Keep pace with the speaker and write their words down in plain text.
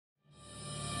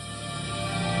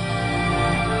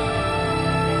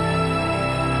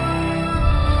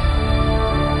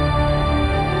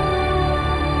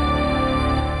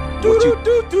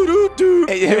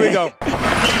Here we go.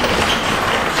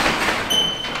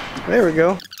 There we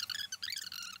go.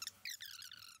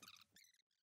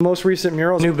 Most recent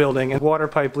mural, new building and water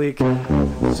pipe leak.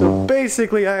 So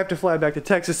basically I have to fly back to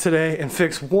Texas today and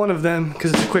fix one of them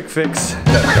because it's a quick fix.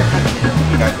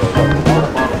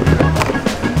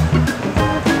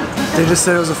 They just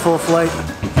said it was a full flight.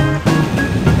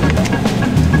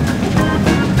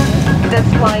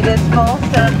 This flight is full,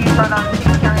 so if you run on,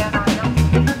 please carry on items.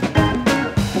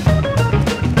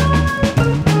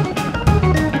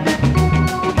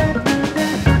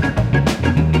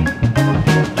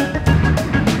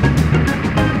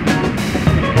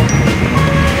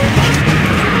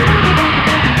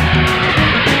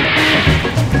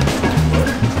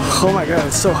 Oh my god,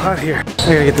 it's so hot here. I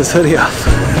gotta get this hoodie off.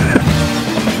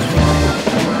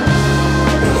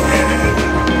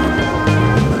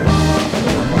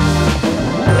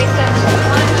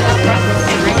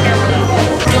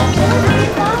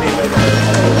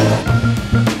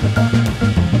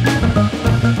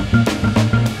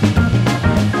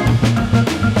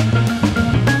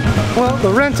 Well, the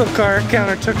rental car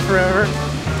counter took forever,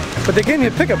 but they gave me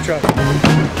a pickup truck.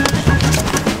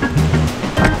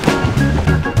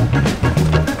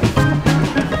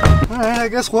 Alright, I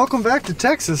guess welcome back to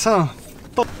Texas, huh?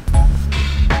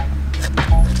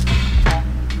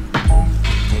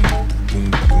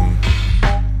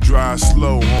 Drive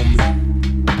slow, homie.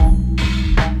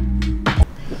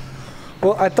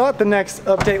 Well, I thought the next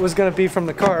update was gonna be from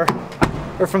the car,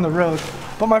 or from the road,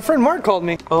 but my friend Mark called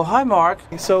me. Oh, hi Mark.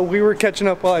 So we were catching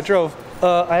up while I drove.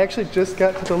 I actually just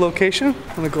got to the location.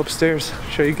 I'm gonna go upstairs,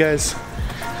 show you guys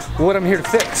what I'm here to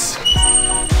fix.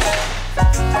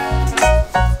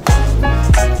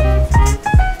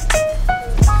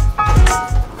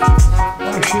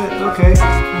 Oh shit, okay.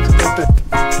 That's about that.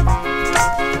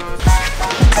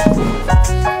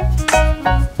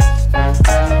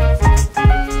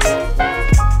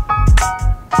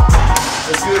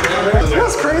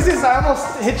 What's crazy is I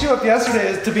almost hit you up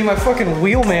yesterday to be my fucking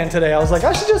wheelman today. I was like,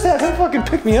 I should just have him fucking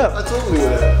pick me up. I totally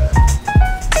would have.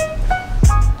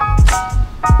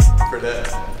 For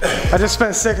that. I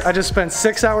just spent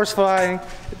 6 hours flying.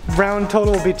 Round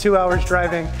total will be 2 hours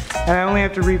driving, and I only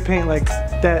have to repaint like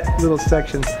that little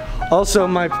section. Also,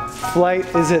 my flight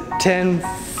is at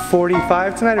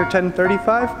 10:45 tonight or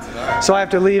 10:35, so I have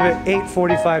to leave at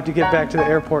 8:45 to get back to the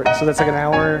airport. So that's like an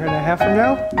hour and a half from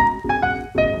now.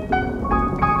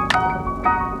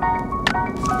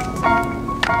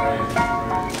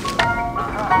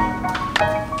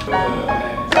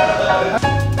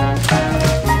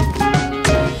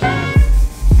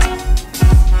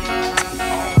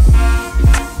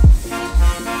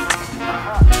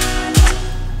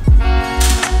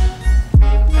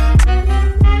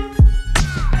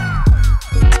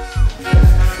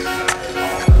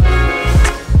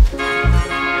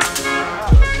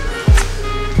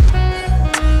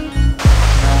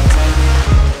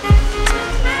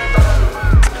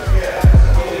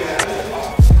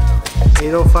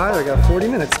 8:05, I got 40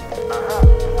 minutes.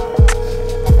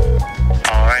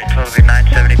 Alright, so it'll be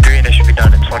 9:73 and it should be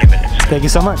done in 20 minutes. Thank you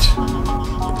so much.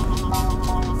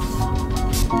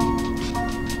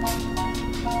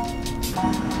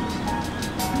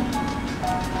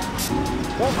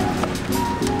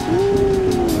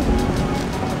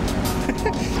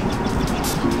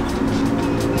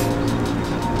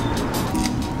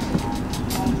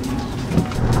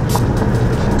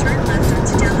 Turn left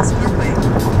onto Dallas Parkway.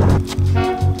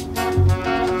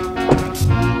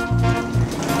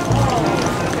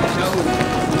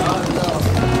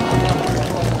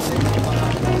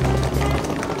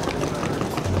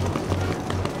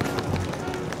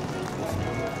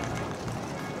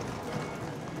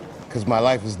 Cause my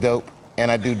life is dope and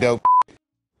I do dope.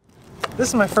 This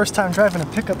is my first time driving a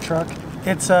pickup truck.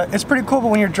 It's pretty cool, but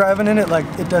when you're driving in it, like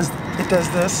it does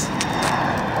this.